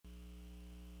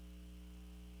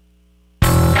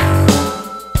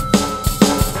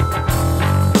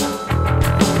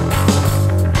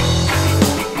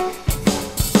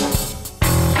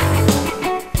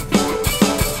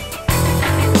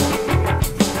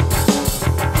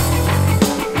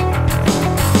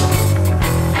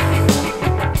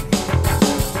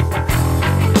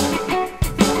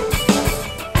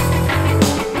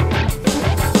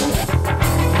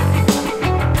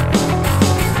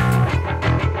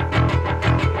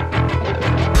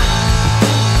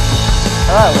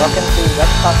Hello, welcome to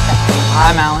Let's Talk Tech.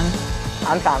 I'm Alan,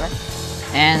 I'm Thomas.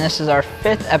 and this is our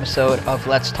 5th episode of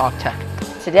Let's Talk Tech.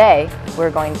 Today,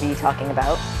 we're going to be talking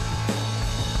about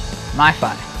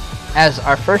MiFi. As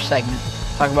our first segment,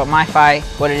 talk about MiFi,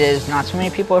 what it is. Not too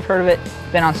many people have heard of it.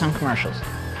 Been on some commercials.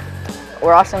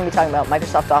 We're also going to be talking about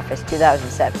Microsoft Office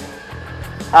 2007.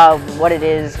 What it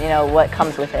is, what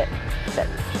comes with it.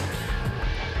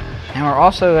 And we're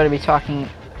also going to be talking.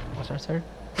 What's our third?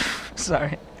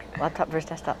 Sorry. Laptop versus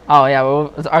desktop. Oh yeah,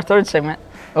 well, our third segment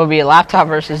will be laptop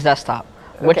versus desktop.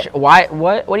 Okay. What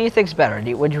do you think is better?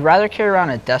 Would you rather carry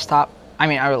around a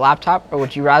laptop, or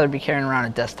would you rather be carrying around a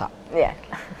desktop? Yeah.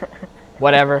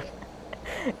 Whatever.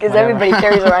 Because everybody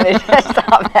carries around a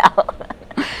desktop now.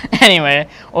 Anyway,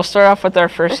 we'll start off with our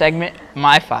first segment,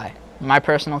 MiFi. My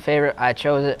personal favorite. I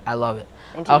chose it. I love it.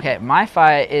 Indeed. Okay,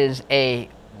 MiFi is a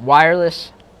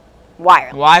wireless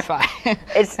Wi-Fi.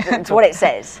 It's what it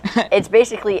says. It's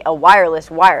basically a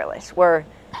wireless, where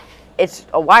it's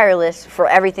a wireless for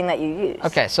everything that you use.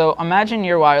 Okay, so imagine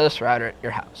your wireless router at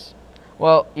your house.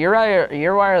 Well, your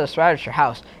wireless router at your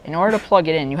house, in order to plug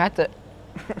it in, you have to.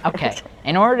 Okay,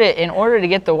 in order to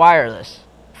get the wireless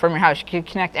from your house, you can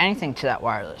connect anything to that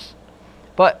wireless.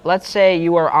 But let's say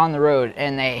you are on the road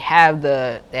and they have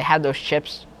those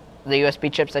chips, the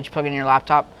USB chips that you plug in your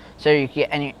laptop, so you can get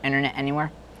any internet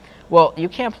anywhere. Well, you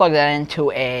can't plug that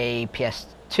into a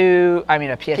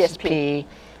PSP,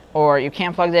 or you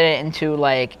can't plug that into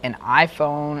like an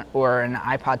iPhone or an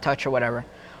iPod Touch or whatever.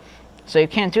 So you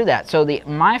can't do that. So the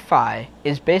MiFi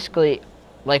is basically,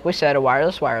 like we said, a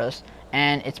wireless,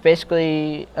 and it's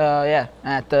basically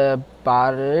at the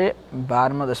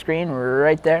bottom of the screen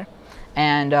right there,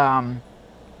 and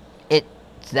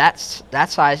it's that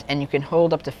size, and you can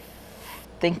hold up to,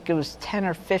 think it was 10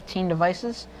 or 15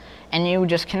 devices, and you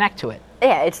just connect to it.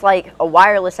 Yeah, it's like a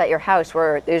wireless at your house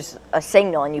where there's a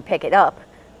signal and you pick it up,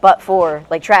 but for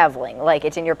like traveling, like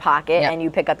it's in your pocket and you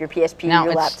pick up your PSP,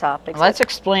 your laptop,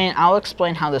 etc. I'll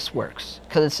explain how this works,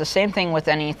 because it's the same thing with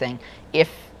anything.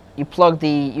 If you plug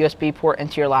the USB port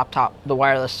into your laptop, the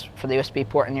wireless for the USB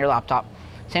port in your laptop,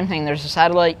 same thing, there's a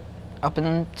satellite up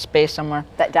in space somewhere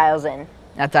that dials in,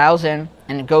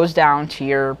 and it goes down to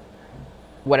your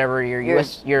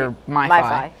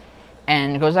MiFi.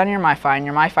 And it goes down to your MiFi, and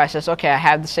your MiFi says, okay, I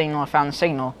have the signal, I found the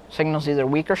signal. Signal's either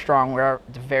weak or strong, it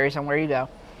varies on where you go.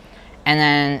 And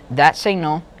then that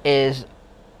signal is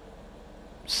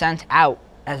sent out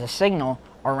as a signal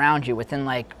around you within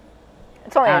I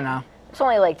don't know. It's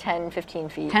only like 10, 15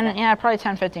 feet. Probably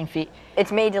 10, 15 feet.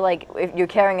 It's made to if you're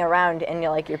carrying around and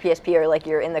you're your PSP, or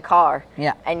you're in the car.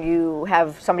 Yeah. And you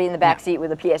have somebody in the back seat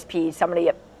with a PSP, somebody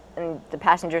up in the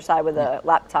passenger side with a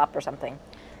laptop or something.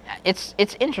 It's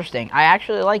interesting. I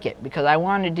actually like it because I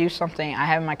wanted to do something. I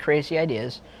have my crazy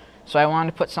ideas, so I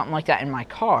wanted to put something like that in my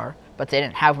car, but they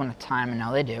didn't have one at the time, and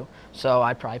now they do. So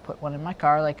I'd probably put one in my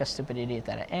car, like a stupid idiot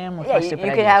that I am. With my stupid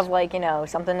you ideas. could have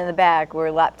something in the back, or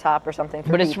a laptop or something.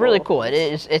 For it's really cool.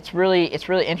 It's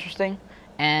really interesting,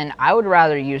 and I would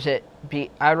rather use it.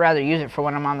 For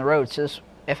when I'm on the road. So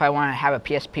if I want to have a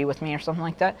PSP with me or something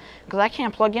like that, because I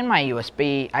can't plug in my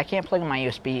USB. I can't plug in my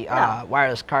USB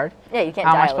wireless card. Yeah, you can't.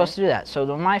 How am I supposed to do that? So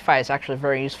the MiFi is actually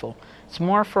very useful. It's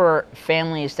more for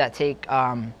families that take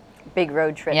big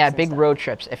road trips. Yeah, big road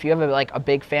trips. If you have a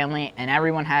big family and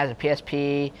everyone has a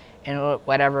PSP and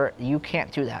whatever, you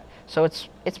can't do that. So it's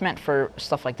meant for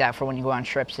stuff like that, for when you go on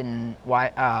trips and I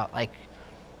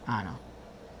don't know.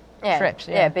 Yeah, trips,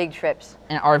 big trips.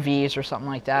 And RVs or something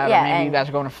like that. Yeah, or maybe you guys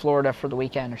are going to Florida for the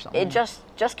weekend or something. It just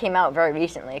came out very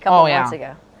recently, a couple months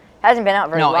ago. Hasn't been out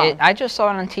very long. No, I just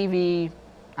saw it on TV,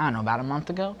 I don't know, about a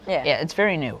month ago. Yeah. Yeah, it's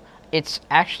very new. It's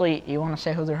actually, you want to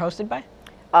say who they're hosted by?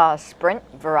 Sprint,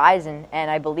 Verizon, and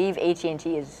I believe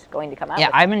AT&T is going to come out. Yeah,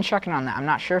 I've been checking on that. I'm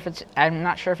not sure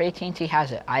if AT&T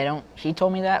has it. He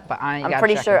told me that, but I'm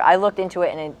pretty sure. I looked into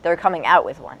it, and they're coming out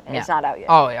with one, and it's not out yet.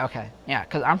 Oh, okay. Yeah,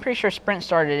 because I'm pretty sure Sprint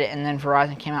started it, and then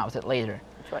Verizon came out with it later.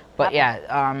 But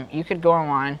yeah, you could go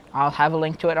online. I'll have a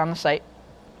link to it on the site.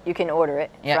 You can order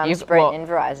it from Sprint and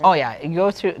Verizon. Oh yeah, you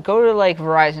go to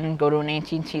Verizon, go to an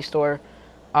AT&T store,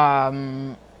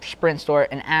 Sprint store,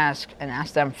 and ask them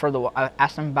ask them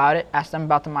about it, ask them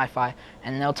about the MiFi,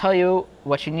 and they'll tell you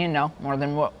what you need to know more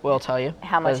than what we'll tell you.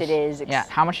 How much it is. Yeah,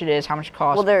 how much it is, how much it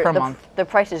costs per month. The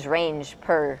prices range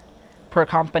per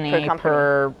company. It depends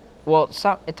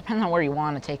on where you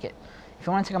want to take it. If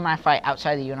you want to take a MiFi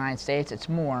outside the United States, it's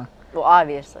more. Well,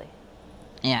 obviously.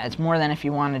 Yeah, it's more than if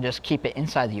you want to just keep it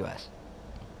inside the U.S.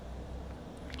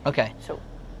 Okay. So.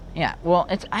 Yeah. Well,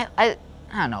 I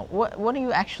don't know. What do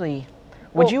you actually?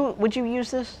 Would you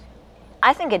use this?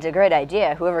 I think it's a great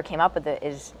idea. Whoever came up with it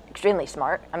is extremely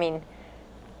smart. I mean,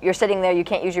 you're sitting there, you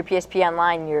can't use your PSP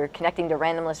online, you're connecting to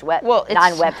randomless web, well,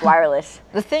 non-web wireless.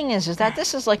 The thing is that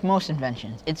this is like most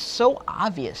inventions. It's so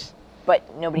obvious.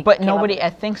 But nobody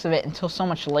thinks of it until so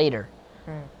much later.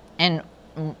 And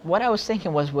what I was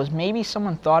thinking was maybe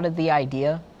someone thought of the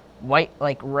idea right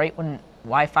when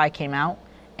Wi-Fi came out,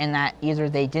 and that either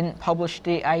they didn't publish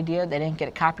the idea, they didn't get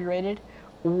it copyrighted,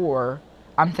 or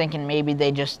I'm thinking maybe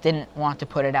they just didn't want to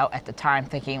put it out at the time,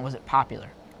 thinking it wasn't popular.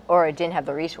 Or it didn't have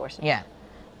the resources. Yeah.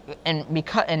 And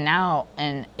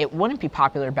it wouldn't be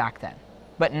popular back then.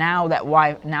 But now that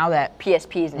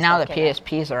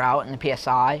PSPs are out and the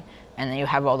PSI, and then you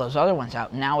have all those other ones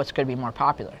out, now it's going to be more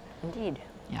popular. Indeed.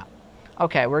 Yeah.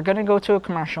 Okay, we're going to go to a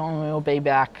commercial, and we will be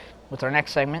back with our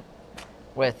next segment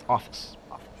with Office.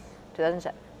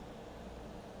 2007.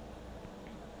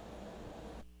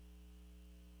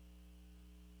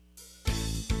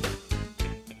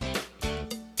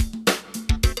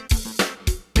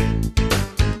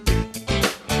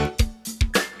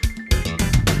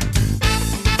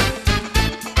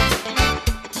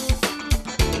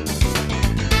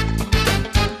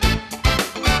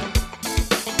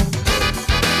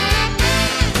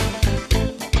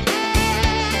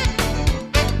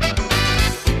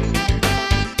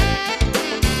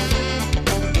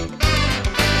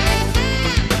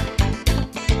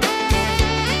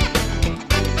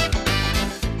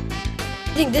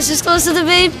 Think this is close to the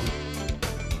babe?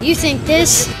 You think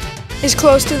this is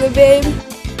close to the babe?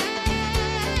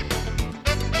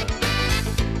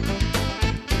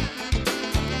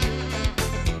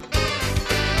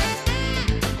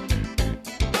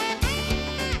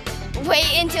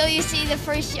 Wait until you see the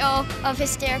first show of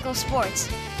Hysterical Sports.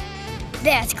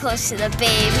 That's close to the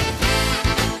babe.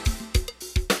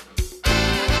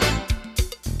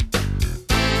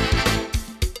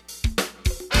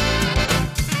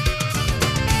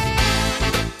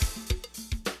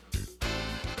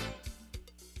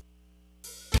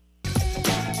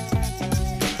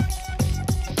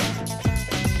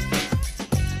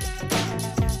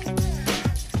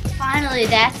 Finally,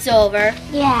 that's over.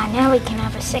 Yeah, now we can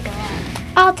have a cigarette.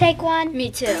 I'll take one. Me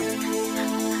too.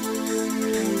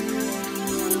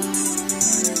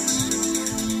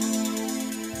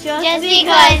 Just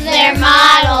because they're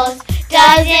models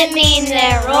doesn't mean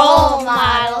they're role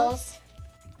models.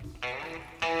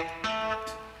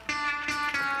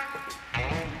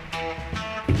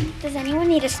 Does anyone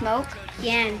need a smoke?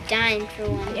 Yeah, I'm dying for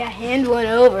one. Yeah, hand one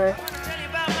over.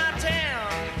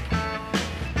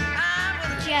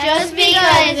 Just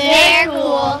because they're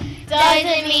cool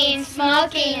doesn't mean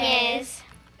smoking is.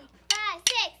 5,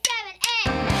 6, 7,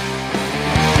 8.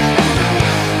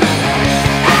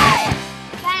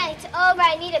 Finally, it's over.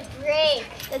 I need a break.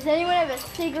 Does anyone have a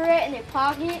cigarette in their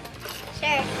pocket?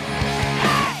 Sure.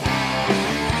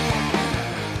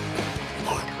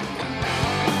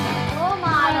 Role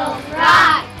models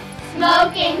rock.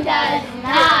 Smoking does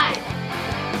not.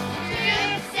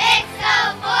 Troop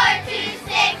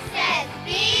 60426 says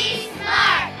be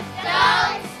smart,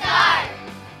 don't starve.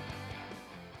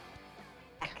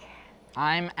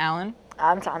 I'm Alan.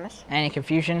 I'm Thomas. Any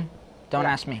confusion? Don't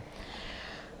ask me.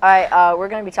 All right, we're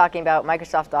going to be talking about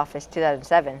Microsoft Office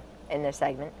 2007 in this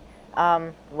segment.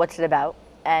 What's it about,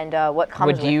 and what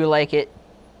comes with it. Do you like it?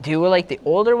 Do you like the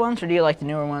older ones, or do you like the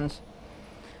newer ones?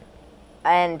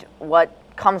 And what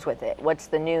comes with it? What's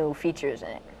the new features in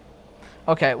it?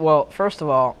 Okay, well, first of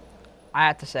all, I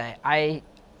have to say, I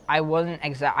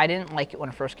didn't like it when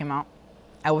it first came out.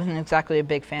 I wasn't exactly a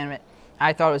big fan of it.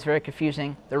 I thought it was very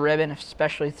confusing. The ribbon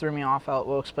especially threw me off.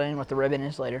 We'll explain what the ribbon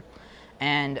is later.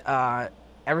 And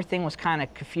everything was kind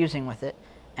of confusing with it.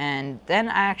 And then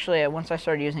once I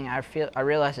started using it, I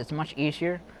realized it's much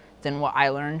easier than what I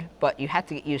learned, but you have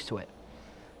to get used to it.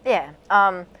 Yeah,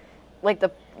 like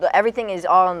everything is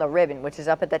all on the ribbon, which is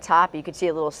up at the top. You can see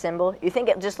a little symbol. You think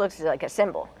it just looks like a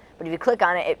symbol, but if you click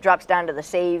on it, it drops down to the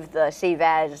save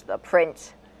as, the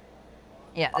print,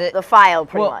 the file,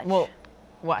 pretty much. Well,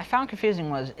 what I found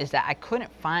confusing is that I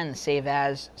couldn't find the save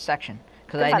as section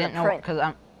because I didn't know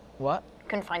what?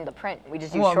 Couldn't find the print. We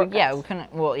just used shortcuts. Yeah, we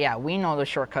couldn't. Well, yeah, we know the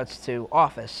shortcuts to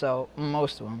Office, so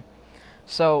most of them.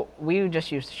 So we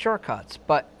just used the shortcuts,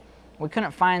 but we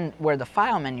couldn't find where the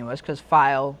file menu was because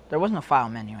there wasn't a file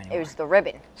menu anymore. It was the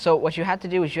ribbon. So what you had to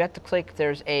do is you had to click.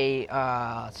 There's a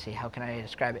let's see, how can I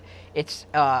describe it? It's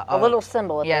a little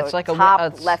symbol at it's like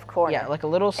top left corner. Yeah, like a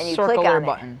little and circular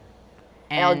button.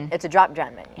 And it's a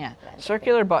drop-down menu. Yeah,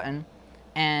 circular button,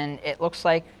 and it looks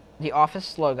like the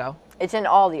Office logo. It's in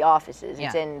all the offices. Yeah.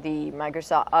 It's in the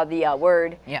Microsoft, the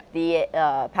Word, yeah. the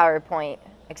PowerPoint,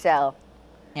 Excel.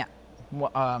 Yeah.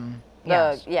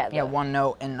 Yes. Yeah, Yeah,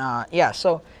 OneNote, and yeah.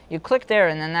 So you click there,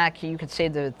 and then you could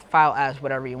save the file as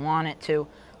whatever you want it to.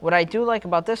 What I do like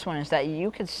about this one is that you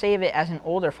could save it as an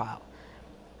older file.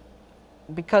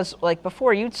 Because like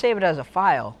before, you'd save it as a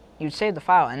file. You'd save the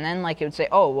file, and then like it would say,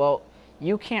 oh well,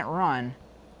 you can't run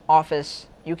Office.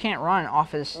 You can't run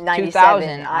Office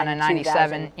 2000 on a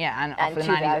 97. Yeah, on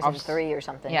 2003 or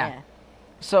something. Yeah. Yeah.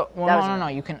 So well, no.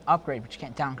 You can upgrade, but you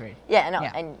can't downgrade. Yeah, no,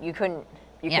 Yeah. and you couldn't.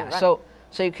 You couldn't run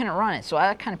So you couldn't run it. So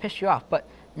that kind of pissed you off. But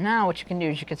now what you can do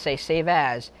is you could say save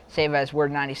as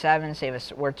Word 97, save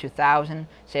as Word 2000,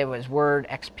 save as Word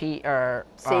XP, or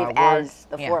save Word, as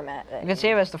the format. You can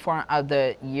save as the format of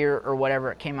the year or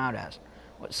whatever it came out as.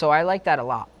 So I like that a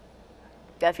lot.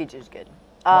 That feature's good.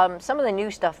 Some of the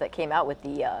new stuff that came out with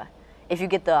the, if you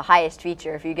get the highest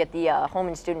feature, if you get the home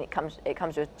and student, it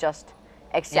comes with just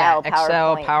Excel,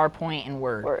 PowerPoint, and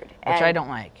Word, which I don't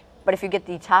like. But if you get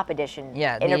the top edition,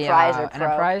 Yeah, Enterprise the, or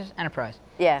Pro. Enterprise.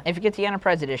 Yeah. If you get the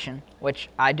Enterprise edition, which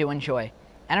I do enjoy,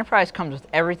 Enterprise comes with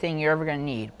everything you're ever going to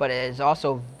need, but it is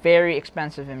also very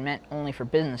expensive and meant only for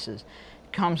businesses.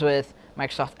 It comes with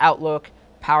Microsoft Outlook,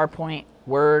 PowerPoint,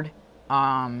 Word,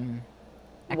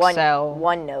 Excel.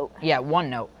 OneNote. Yeah,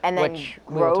 OneNote. And then which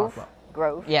we will talk about.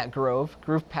 Grove. Yeah,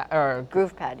 GroovePad,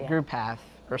 yeah. GroovePath,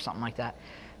 or something like that.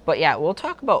 But yeah, let's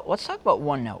talk about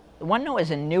OneNote. OneNote is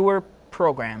a newer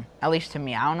program, at least to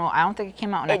me. I don't know. I don't think it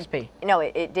came out in XP. No,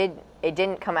 it did. It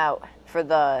didn't come out for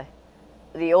the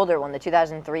older one, the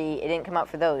 2003. It didn't come out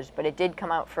for those, but it did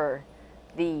come out for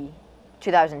the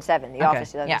 2007, the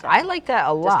Office 2007. Yeah, I like that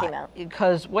a lot came out.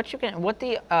 because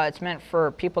it's meant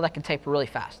for people that can type really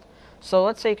fast. So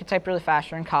let's say you can type really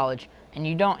fast. You're in college and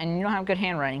you don't have good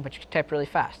handwriting, but you can type really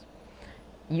fast.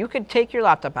 You could take your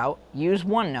laptop out, use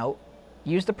OneNote,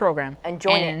 use the program, and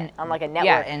join it on like a network.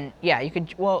 Yeah, and you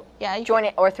could. Well, yeah, you join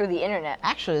it or through the internet.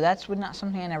 Actually, that's not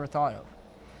something I never thought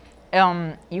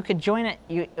of. You could join it.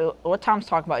 What Tom's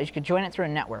talking about is you could join it through a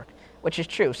network, which is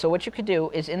true. So what you could do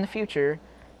is in the future,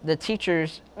 the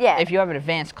teachers, if you have an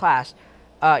advanced class,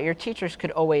 your teachers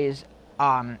could always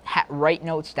write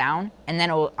notes down, and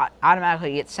then it will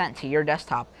automatically get sent to your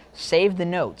desktop. Save the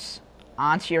notes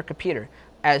onto your computer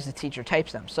as the teacher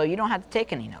types them, so you don't have to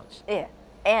take any notes. Yeah,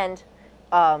 and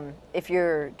if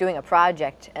you're doing a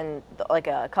project and like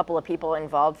a couple of people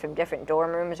involved from different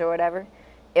dorm rooms or whatever,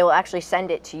 it will actually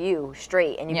send it to you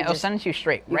straight, and it'll send it to you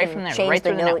straight, right from there, change right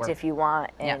through the the notes network. if you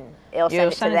want, and it'll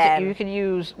send it to them. You could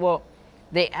use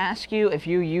they ask you if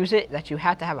you use it that you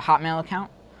have to have a Hotmail account,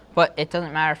 but it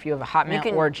doesn't matter if you have a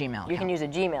Hotmail or a Gmail account. You can use a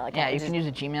Gmail account. Yeah, you can use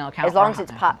a Gmail account. As long as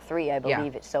it's POP3, I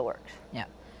believe it still works. Yeah.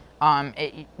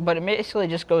 But it basically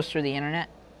just goes through the internet,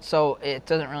 so it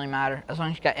doesn't really matter. As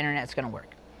long as you got internet, it's going to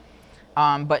work.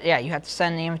 But yeah, you have to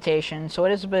send the invitation, so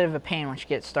it is a bit of a pain once you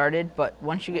get started. But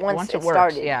once it works,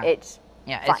 started,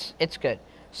 it's good.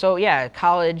 So yeah,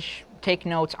 college, take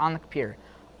notes on the computer.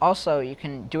 Also, you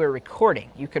can do a recording.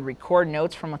 You could record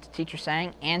notes from what the teacher's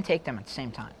saying and take them at the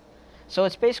same time. So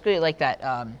it's basically like that.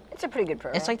 It's a pretty good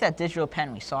program. It's like that digital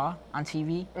pen we saw on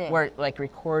TV, where it like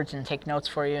records and takes notes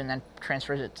for you and then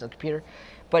transfers it to the computer.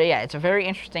 But yeah, it's a very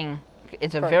interesting.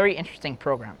 It's a very interesting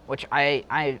program, which I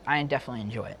definitely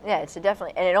enjoy it. Yeah, it's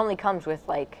definitely, and it only comes with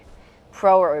like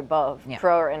Pro or above,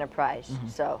 Pro or Enterprise.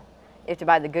 So you have to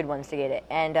buy the good ones to get it.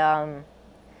 And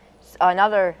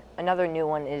another new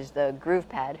one is the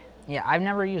GroovePad. Yeah, I've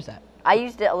never used that. I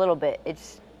used it a little bit.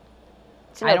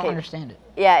 I don't understand it.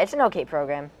 Yeah, it's an okay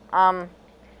program. A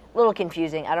little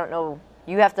confusing. I don't know.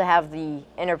 You have to have the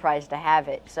Enterprise to have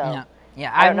it. So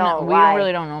yeah, I don't know why. We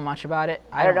really don't know much about it.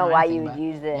 I don't know why you would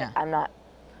use it. Yeah. I'm not.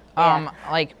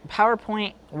 Like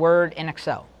PowerPoint, Word, and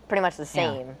Excel. Pretty much the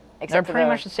same. Yeah. Except They're pretty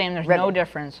much the same. There's no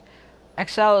difference.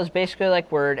 Excel is basically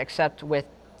like Word, except with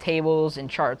tables and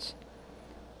charts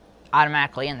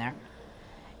automatically in there.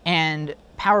 And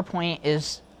PowerPoint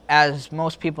is, as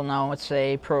most people know, it's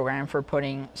a program for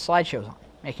putting slideshows on,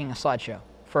 making a slideshow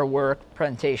for work,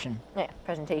 presentation. Yeah,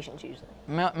 presentations usually.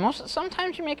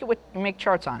 Sometimes you make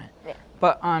charts on it. Yeah.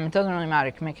 But it doesn't really matter.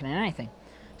 You can make it in anything.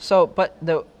 So, but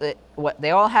what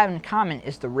they all have in common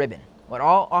is the ribbon. What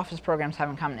all Office programs have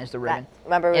in common is the ribbon.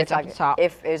 Remember, we were talking,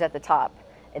 if it was at the top,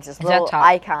 it's this little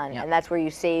icon, and that's where you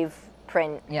save,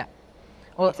 print. Yeah.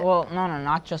 Well,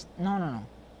 no.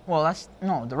 Well,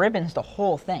 the ribbon's the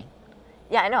whole thing.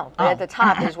 Yeah, I know. But at the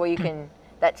top is where you can,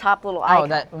 that top little icon. Oh,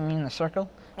 that, you mean the circle?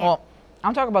 Yeah. Well,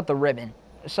 I'm talking about the ribbon.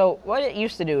 So what it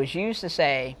used to do is you used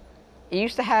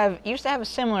to have a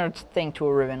similar thing to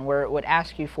a ribbon where it would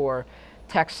ask you for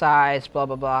text size, blah,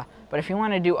 blah, blah. But if you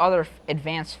want to do other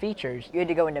advanced features, You had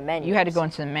to go into menus. you had to go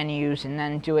into the menus and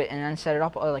then do it and then set it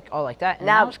up all like that. And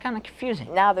Now- that was kind of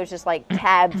confusing. Now there's just like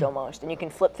tabs almost, and you can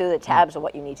flip through the tabs of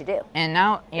what you need to do. And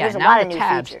now, yeah, There's a now lot the of new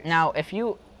tabs. features.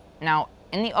 Now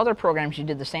in the other programs, you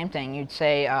did the same thing. You'd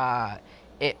say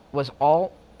it was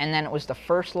Alt, and then it was the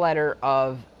first letter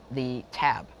of the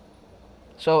tab.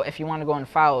 So if you want to go in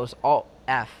File, it was Alt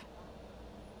F.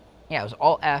 Yeah, it was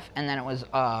Alt F, and then it was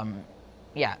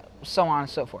yeah, so on and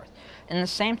so forth. And the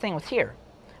same thing with here.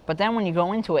 But then when you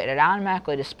go into it, it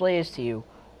automatically displays to you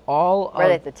all Right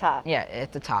of, at the top. Yeah,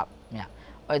 at the top. Yeah,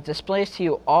 it displays to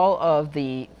you all of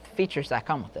the features that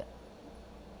come with it.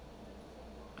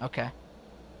 Okay.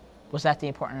 Was that the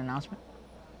important announcement?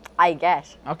 I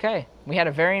guess. Okay, we had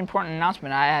a very important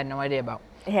announcement I had no idea about.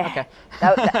 Yeah. Okay.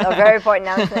 A very important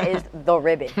announcement is the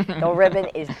ribbon. The ribbon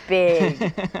is big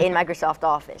in Microsoft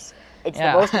Office. It's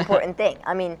Yeah. the most important thing.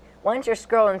 I mean, once you're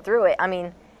scrolling through it, I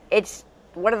mean, it's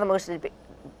one of the most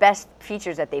best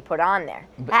features that they put on there.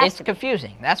 But Has it's to be.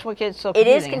 confusing. That's what gets so It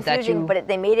is confusing. that confusing, you, but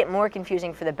they made it more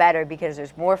confusing for the better because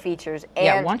there's more features and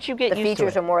yeah, once you get the used to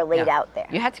features it, are more laid yeah. out there.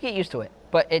 You have to get used to it,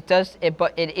 but it does.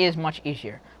 But it is much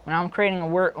easier. When I'm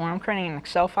creating when I'm creating an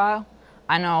Excel file,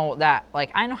 I know that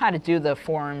I know how to do the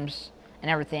forms and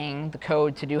everything, the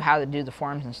code to do how to do the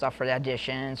forms and stuff for the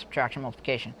addition, subtraction,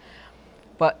 multiplication.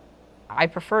 But I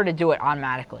prefer to do it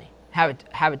automatically. Have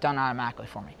it done automatically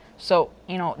for me. So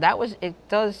it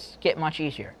does get much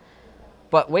easier.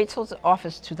 But wait till the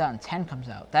Office 2010 comes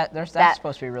out. That's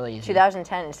supposed to be really easy.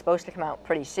 2010 is supposed to come out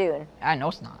pretty soon. I know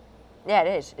it's not. Yeah,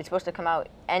 it is. It's supposed to come out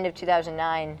end of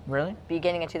 2009, Really?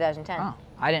 beginning of 2010. Oh,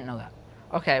 I didn't know that.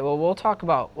 Okay, well we'll talk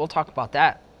about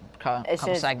that. As soon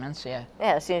Couple as- segments, yeah.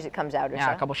 Yeah, as soon as it comes out or Yeah,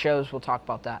 so. a couple shows we'll talk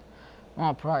about that.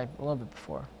 Well, probably a little bit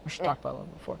before. We should talk about it a little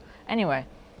bit before. Anyway,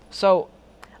 so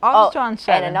Office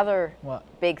 2007. and another What?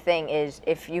 big thing is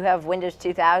if you have Windows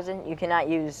 2000, you cannot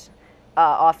use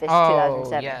Office Oh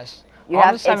 2007. yes. You have-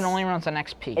 Office 7 it's- only runs on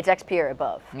XP. It's XP or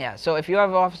above. Yeah, so if you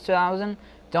have Office 2000,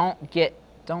 don't get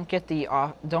Office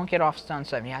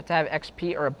 2007. You have to have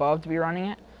XP or above to be running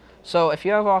it. So if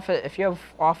you have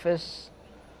Office,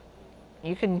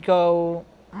 you can go.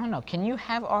 I don't know. Can you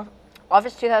have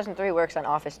Office 2003 works on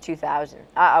Office 2000.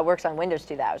 Works on Windows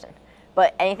 2000.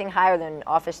 But anything higher than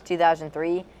Office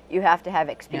 2003, you have to have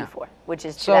XP Yeah. for, which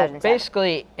is So 2007.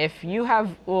 basically, if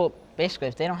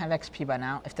they don't have XP by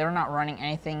now, if they're not running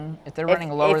anything, if they're running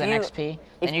lower than XP,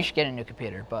 then you should get a new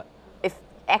computer. But if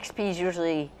XP is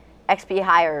usually XP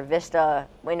higher, Vista,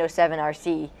 Windows 7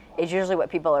 RC is usually what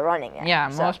people are running at. yeah,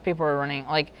 So- most people are running.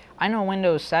 I know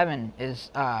Windows 7 is.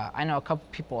 I know a couple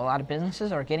people, a lot of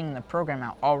businesses are getting the program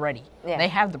out already. Yeah. They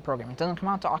have the program. It doesn't come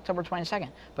out until October 22nd,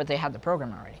 but they have the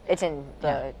program already. It's in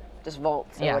the just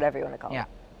vaults or Yeah. whatever you want to call Yeah. it.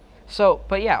 So,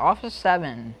 but yeah, Office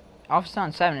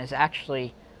 2007 is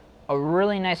actually a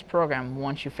really nice program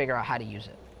once you figure out how to use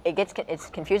it. It's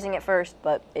confusing at first,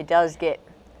 but it does get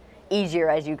easier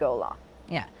as you go along.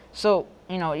 Yeah. So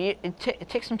it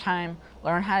takes some time.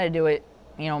 Learn how to do it.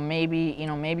 Maybe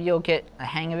you'll get a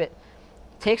hang of it.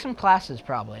 Take some classes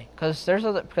probably, because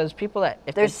people that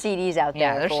if There's they, CDs out there.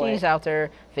 yeah, there's for CDs it. out there.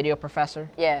 Video Professor.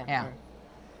 Yeah. Yeah.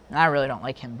 I really don't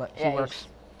like him, but he Yeah, works.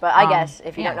 But I Um, guess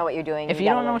if you yeah. don't know what you're doing, If you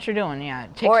gotta don't know learn. what you're doing, yeah,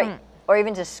 take or some.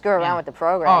 even just screw around Yeah. with the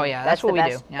program. Oh, yeah, that's what the we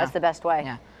do, best, yeah. That's the best way.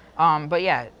 Yeah. But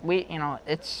yeah,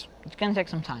 it's gonna take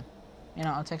some time.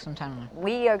 It'll take some time to learn.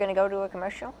 We are going to go to a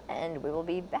commercial, and we will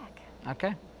be back.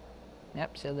 Okay.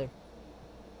 Yep. See you there.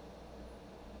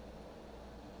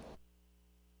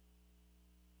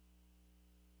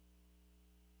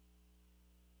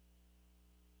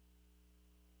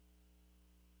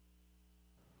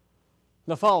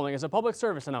 The following is a public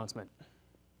service announcement.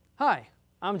 Hi,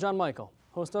 I'm John Michael,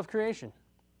 host of Creation.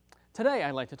 Today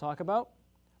I'd like to talk about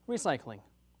recycling.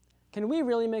 Can we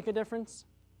really make a difference?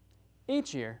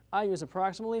 Each year, I use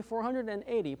approximately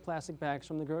 480 plastic bags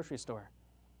from the grocery store.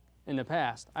 In the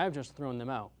past, I've just thrown them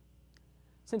out.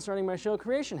 Since starting my show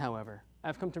Creation, however,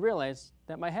 I've come to realize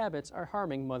that my habits are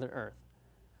harming Mother Earth.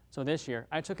 So this year,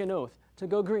 I took an oath to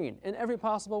go green in every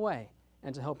possible way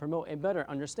and to help promote a better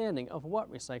understanding of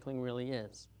what recycling really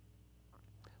is.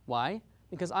 Why?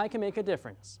 Because I can make a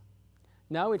difference.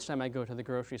 Now each time I go to the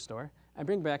grocery store, I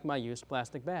bring back my used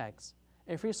plastic bags,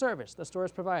 a free service the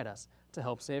stores provide us to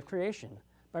help save creation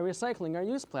by recycling our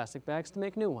used plastic bags to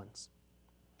make new ones.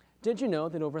 Did you know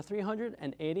that over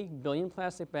 380 billion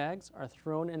plastic bags are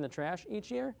thrown in the trash each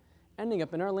year, ending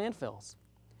up in our landfills?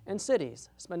 And cities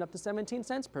spend up to 17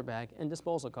 cents per bag in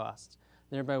disposal costs,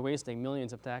 thereby wasting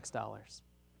millions of tax dollars.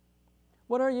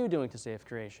 What are you doing to save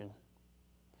creation?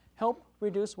 Help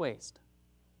reduce waste.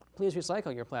 Please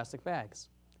recycle your plastic bags.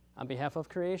 On behalf of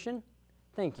Creation,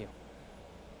 thank you.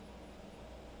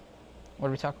 What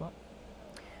did we talk about?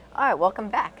 All right, welcome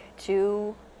back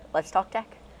to Let's Talk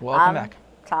Tech. Welcome I'm back.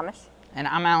 Thomas, And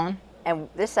I'm Alan. and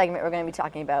this segment we're going to be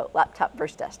talking about laptop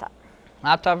versus desktop.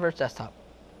 Laptop versus desktop.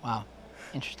 Wow.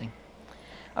 Interesting.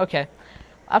 Okay.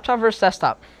 Laptop versus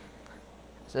desktop.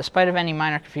 Despite of any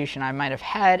minor confusion I might have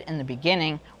had in the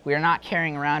beginning, we are not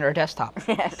carrying around our desktop.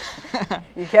 Yes.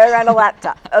 You carry around a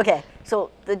laptop. Okay,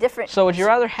 so the difference. So would you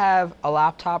rather have a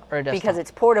laptop or a desktop? Because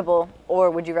it's portable, or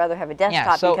would you rather have a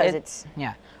desktop because it's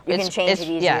yeah. you can change it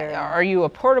easier? Yeah. Are you a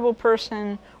portable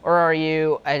person or are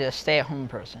you a stay-at-home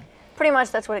person? pretty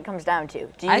much that's what it comes down to.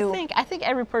 Do you? I think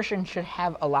every person should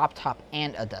have a laptop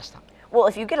and a desktop. Well,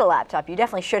 if you get a laptop, you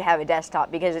definitely should have a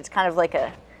desktop because it's kind of like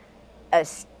a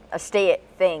stay-it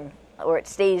thing, or it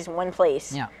stays in one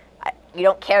place. Yeah. You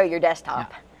don't carry your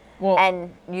desktop. Yeah. Well,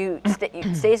 And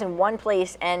it stays in one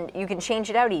place, and you can change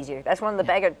it out easier. That's one of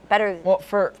the better well,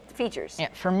 for features.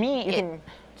 for me, You can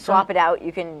swap it out.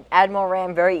 You can add more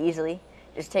RAM very easily.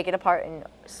 Just take it apart and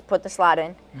put the slot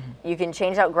in. You can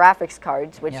change out graphics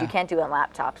cards, which Yeah. you can't do on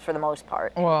laptops for the most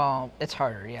part. well, it's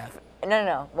harder. Yeah.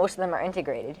 No. Most of them are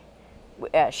integrated,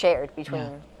 shared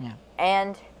between. Yeah.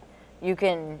 And you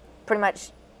can pretty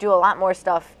much do a lot more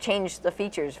stuff, change the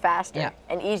features faster Yeah.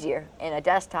 and easier in a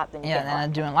desktop than you Yeah, can and on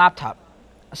then doing laptop.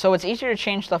 So it's easier to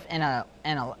change stuff in a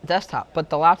desktop,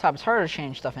 but the laptop is harder to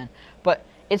change stuff in. But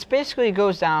it's basically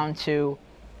goes down to,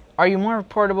 are you more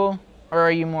portable or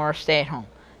are you more stay at home?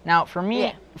 Now for me,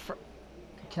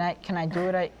 Yeah. can I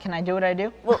do what I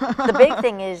do? Well, the big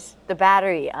thing is the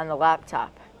battery on the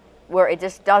laptop, where it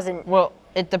just doesn't. Well,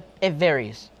 it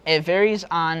varies. It varies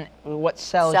on what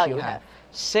cells Cell you you have. have.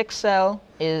 6 cell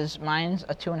is mine's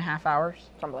a 2.5 hours.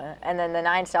 Something like that. And then the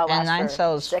 9 cell And lasts 9 for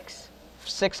cells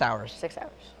 6 hours. hours.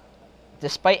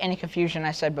 Despite any confusion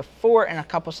I said before in a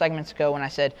couple segments ago when I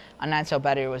said a 9 cell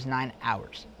battery was 9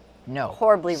 hours. No.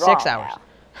 Horribly 6 wrong,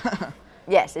 hours.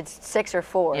 Yes, it's 6 or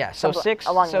 4. Yeah, so something 6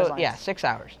 along those lines. yeah, 6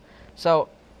 hours. So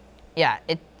yeah,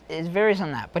 it varies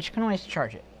on that, but you can always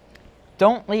charge it.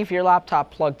 Don't leave your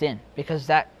laptop plugged in because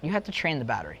you have to train the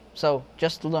battery. So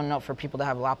just a little note for people that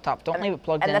have a laptop, don't leave it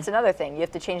plugged in. And that's another thing. You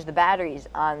have to change the batteries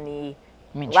on the You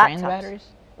mean laptops. train the batteries?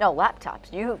 No,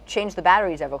 laptops. You change the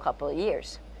batteries every couple of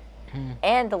years.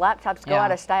 And the laptops go Yeah.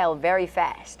 out of style very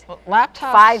fast. Well,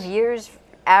 laptops 5 years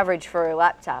average for a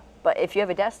laptop. But if you have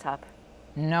a desktop,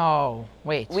 No,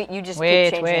 wait. you just keep wait,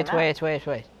 changing wait, them out.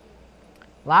 wait.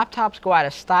 Laptops go out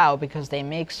of style because they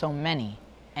make so many,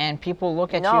 and people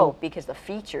look at No, you. because the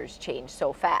features change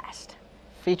so fast.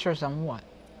 Features on what?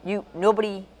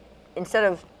 Instead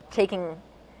of taking,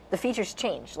 the features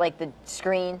change. Like the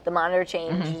screen, the monitor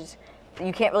changes.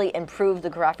 You can't really improve the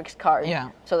graphics card. Yeah.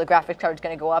 So the graphics card's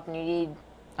going to go up, and you need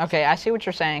Okay, I see what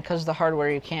you're saying. Because the hardware,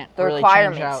 you can't the really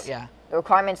requirements. change out. Yeah. The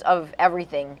requirements of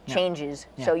everything changes,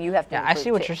 so you have to. Yeah, I improve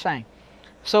see what too. you're saying.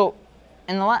 So,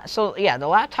 the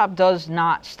laptop does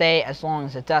not stay as long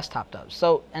as the desktop does.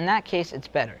 So in that case, it's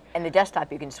better. And the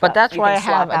desktop you can swap. But that's you why I can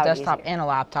swap have a out desktop easier. and a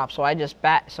laptop. So I just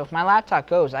So if my laptop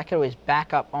goes, I could always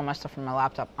back up all my stuff from my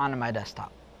laptop onto my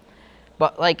desktop.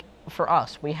 But like for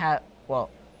us,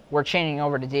 we're changing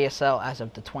over to DSL as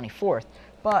of the 24th.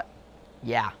 But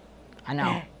yeah, I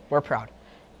know we're proud.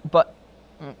 But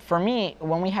for me,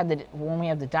 when we have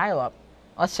the dial-up,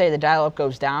 let's say the dial-up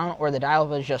goes down or the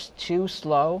dial-up is just too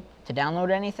slow to download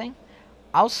anything,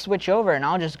 I'll switch over and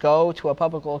I'll just go to a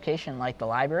public location like the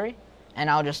library, and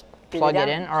I'll just Do the plug it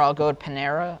in, downloads. or I'll go to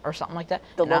Panera or something like that.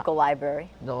 The and I'll- local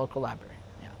library. The local library.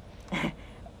 Yeah.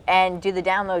 And do the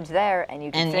downloads there, and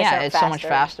you can And finish yeah, up it's faster. so much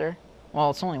faster.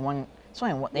 Well, it's only one. They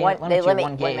They limit you limit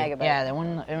 1 1 gig. megabyte. Yeah, they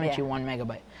limit Yeah. you 1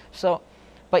 megabyte. So,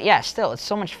 but yeah, still, it's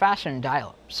so much faster than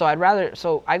dial-up. So I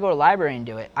go to library and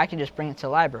do it. I can just bring it to the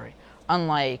library.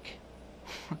 Unlike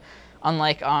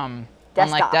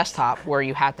Desktops. desktop where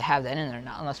you have to have that in there.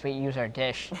 Not unless we use our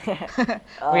dish. We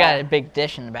got a big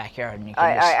dish in the backyard, and you can All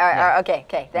right, just. all right, yeah.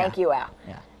 okay. Thank you, Al.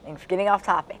 Yeah. Thanks for getting off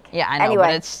topic. Yeah, I know, Anyway,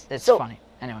 but it's so funny.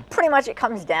 Anyway. pretty much it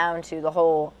comes down to the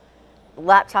whole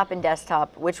laptop and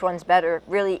desktop. Which one's better?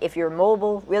 Really, if you're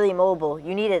really mobile,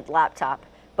 you need a laptop.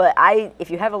 But if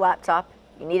you have a laptop,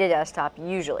 you need a desktop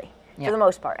usually, Yeah. for the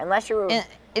most part. Unless you're And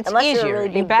it's unless you're a easier. really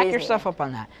You big back your businessman, stuff up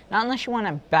on that. Not unless you want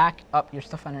to back up your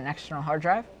stuff on an external hard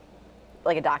drive.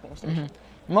 like a docking station.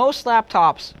 Most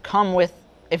laptops come with,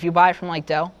 if you buy it from like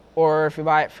Dell, or if you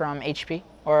buy it from HP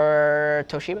or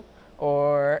Toshiba,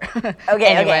 or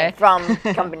Okay, anyway, from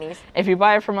companies. if you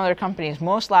buy it from other companies,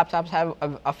 most laptops have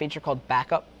a feature called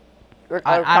backup. A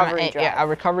recovery drive. Yeah, a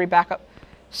recovery backup.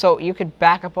 So you could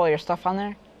back up all your stuff on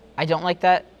there. I don't like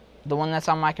that. The one that's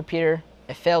on my computer,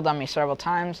 it failed on me several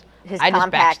times. his I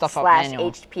just back compact stuff up slash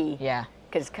manual. HP. Yeah.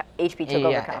 Because HP took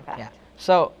over compact. Yeah.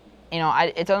 So, you know,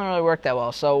 it doesn't really work that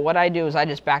well. So what I do is I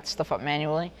just back stuff up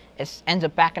manually. It ends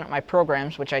up backing up my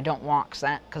programs, which I don't want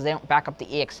because they don't back up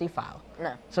the exe file.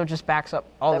 No. So it just backs up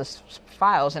all the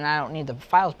files, and I don't need the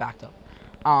files backed up.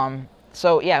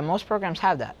 So yeah, most programs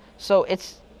have that. So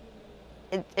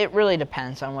it really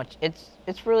depends on what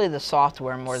it's really the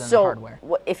software more than the hardware.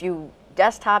 So if you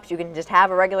desktops, you can just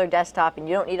have a regular desktop and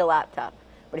you don't need a laptop.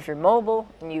 But if you're mobile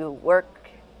and you work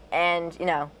and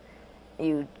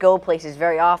you go places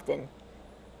very often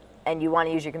and you want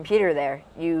to use your computer there,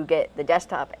 you get the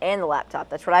desktop and the laptop.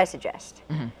 That's what I suggest.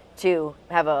 To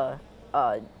have a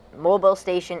mobile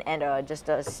station and just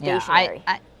a stationary.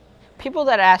 Yeah, people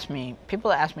that ask me,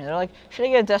 they're like, should I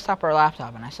get a desktop or a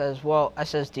laptop? And I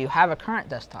says, do you have a current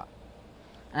desktop?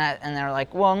 And they're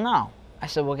like, well, no. I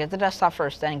said, well, get the desktop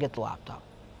first, then get the laptop.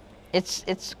 It's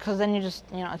because then you just,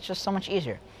 it's just so much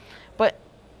easier. But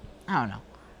I don't know.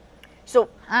 So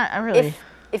I really.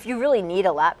 If you really need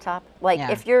a laptop, like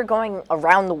Yeah. if you're going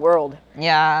around the world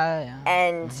Yeah.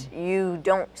 and you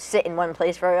don't sit in one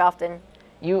place very often,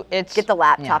 Get the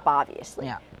laptop, obviously.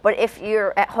 Yeah. But if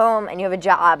you're at home and you have a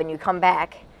job and you come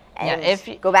back and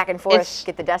go back and forth,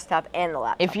 get the desktop and the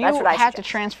laptop. If you That's what I have to suggest.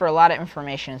 transfer a lot of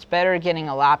information, it's better getting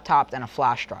a laptop than a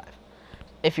flash drive.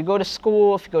 If you go to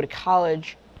school, if you go to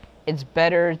college, it's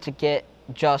better to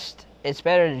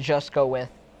just go with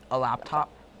a laptop.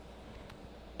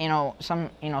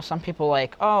 Some people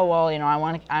like, oh well, I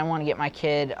want to get my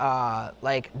kid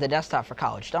like the desktop for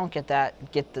college. Don't get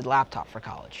that. Get the laptop for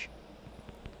college.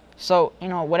 So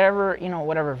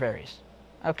whatever varies.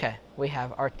 Okay, we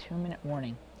have our 2-minute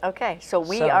warning. Okay, so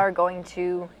we are going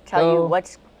to tell you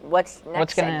what's next.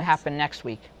 What's going to happen next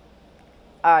week?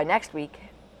 Next week's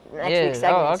segment.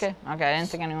 Oh, okay. I didn't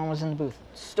think anyone was in the booth.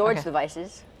 Storage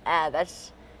devices.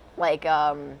 That's like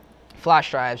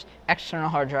flash drives, external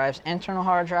hard drives, internal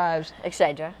hard drives,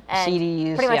 etc. And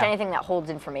CDs. Pretty much anything that holds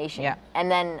information. Yeah. And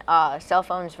then cell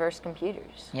phones versus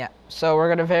computers. Yeah. So we're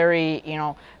gonna vary,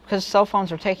 because cell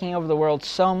phones are taking over the world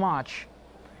so much.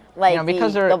 Like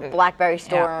because the BlackBerry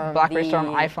Storm,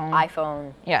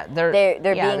 iPhone. Yeah, they're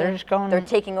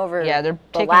taking over. Yeah, they're the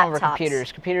taking over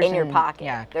laptops computers in your pocket.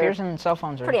 Yeah, computers and cell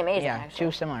phones are pretty amazing. Yeah, actually.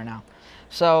 too similar now.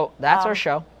 So that's our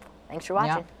show. Thanks for watching.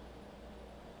 Yeah.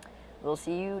 We'll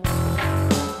see you.